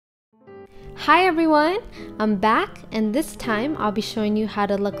Hi everyone, I'm back, and this time I'll be showing you how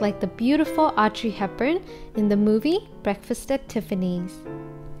to look like the beautiful Audrey Hepburn in the movie Breakfast at Tiffany's.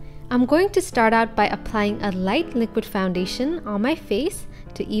 I'm going to start out by applying a light liquid foundation on my face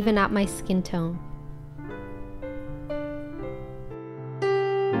to even out my skin tone.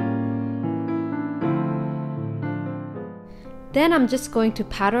 Then I'm just going to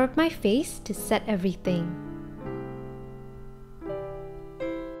powder up my face to set everything.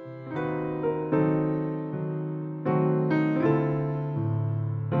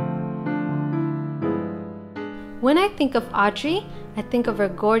 When I think of Audrey, I think of her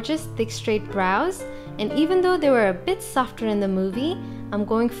gorgeous, thick, straight brows, and even though they were a bit softer in the movie, I'm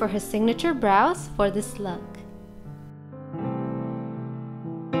going for her signature brows for this look.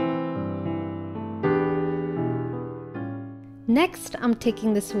 Next, I'm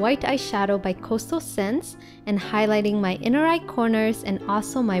taking this white eyeshadow by Coastal Scents and highlighting my inner eye corners and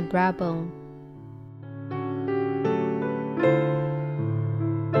also my brow bone.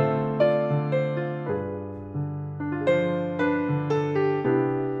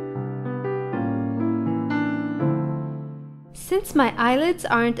 Since my eyelids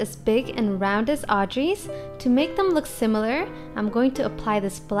aren't as big and round as Audrey's, to make them look similar, I'm going to apply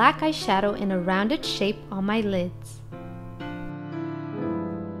this black eyeshadow in a rounded shape on my lids.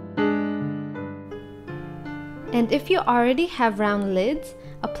 And if you already have round lids,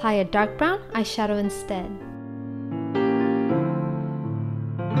 apply a dark brown eyeshadow instead.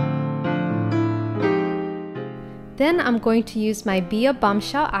 Then I'm going to use my Be a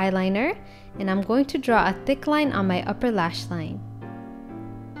Bombshell eyeliner, and I'm going to draw a thick line on my upper lash line.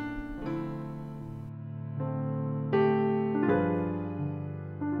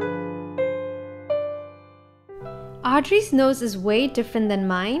 Audrey's nose is way different than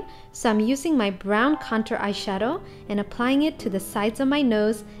mine, so I'm using my brown contour eyeshadow and applying it to the sides of my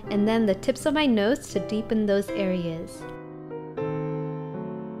nose and then the tips of my nose to deepen those areas.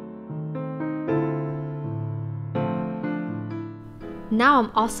 Now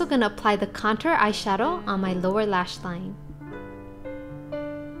I'm also going to apply the contour eyeshadow on my lower lash line.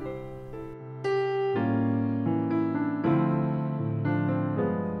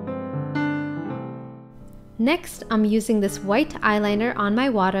 Next, I'm using this white eyeliner on my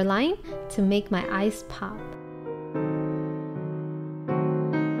waterline to make my eyes pop.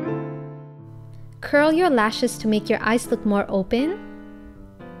 Curl your lashes to make your eyes look more open.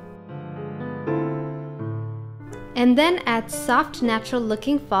 And then add soft, natural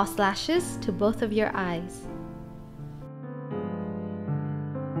looking false lashes to both of your eyes.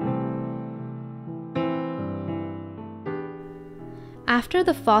 After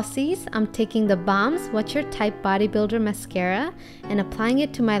the falsies, I'm taking the Balm's What's Your Type Bodybuilder Mascara and applying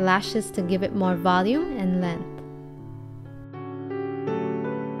it to my lashes to give it more volume and length.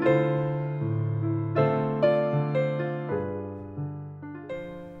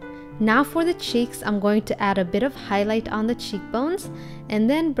 Now for the cheeks, I'm going to add a bit of highlight on the cheekbones and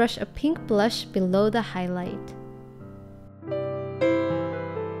then brush a pink blush below the highlight.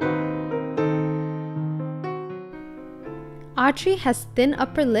 Audrey has thin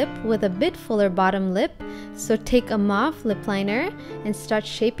upper lip with a bit fuller bottom lip, so take a mauve lip liner and start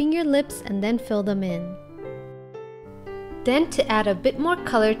shaping your lips and then fill them in. Then to add a bit more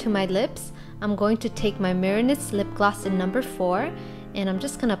color to my lips, I'm going to take my Marinist lip gloss in number 4 and I'm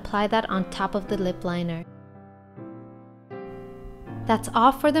just going to apply that on top of the lip liner. That's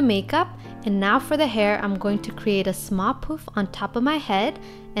all for the makeup, and now for the hair, I'm going to create a small poof on top of my head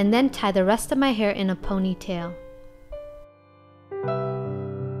and then tie the rest of my hair in a ponytail.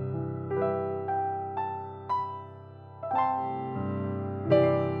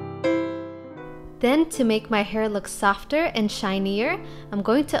 Then to make my hair look softer and shinier, I'm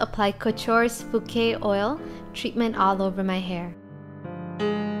going to apply Couture's Bouquet Oil treatment all over my hair.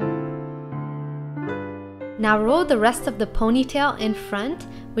 Now roll the rest of the ponytail in front,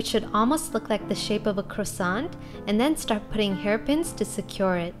 which should almost look like the shape of a croissant, and then start putting hairpins to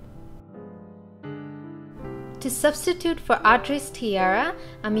secure it. To substitute for Audrey's tiara,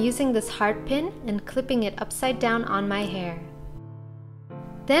 I'm using this heart pin and clipping it upside down on my hair.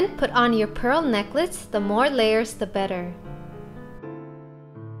 Then put on your pearl necklace, the more layers the better.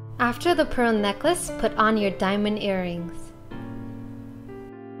 After the pearl necklace, put on your diamond earrings.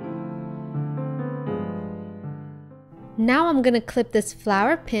 Now I'm going to clip this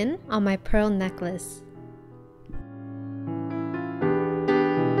flower pin on my pearl necklace.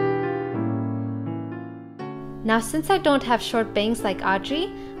 Now since I don't have short bangs like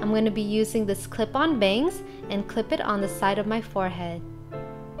Audrey, I'm going to be using this clip-on bangs and clip it on the side of my forehead.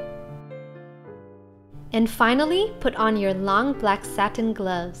 And finally, put on your long black satin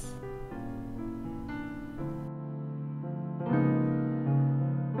gloves.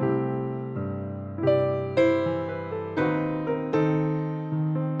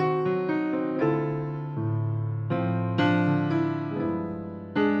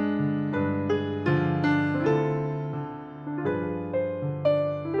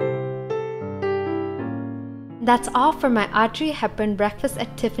 That's all for my Audrey Hepburn breakfast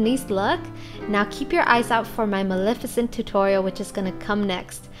at Tiffanys look. Now keep your eyes out for my Maleficent tutorial, which is going to come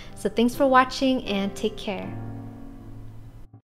next. So thanks for watching and take care.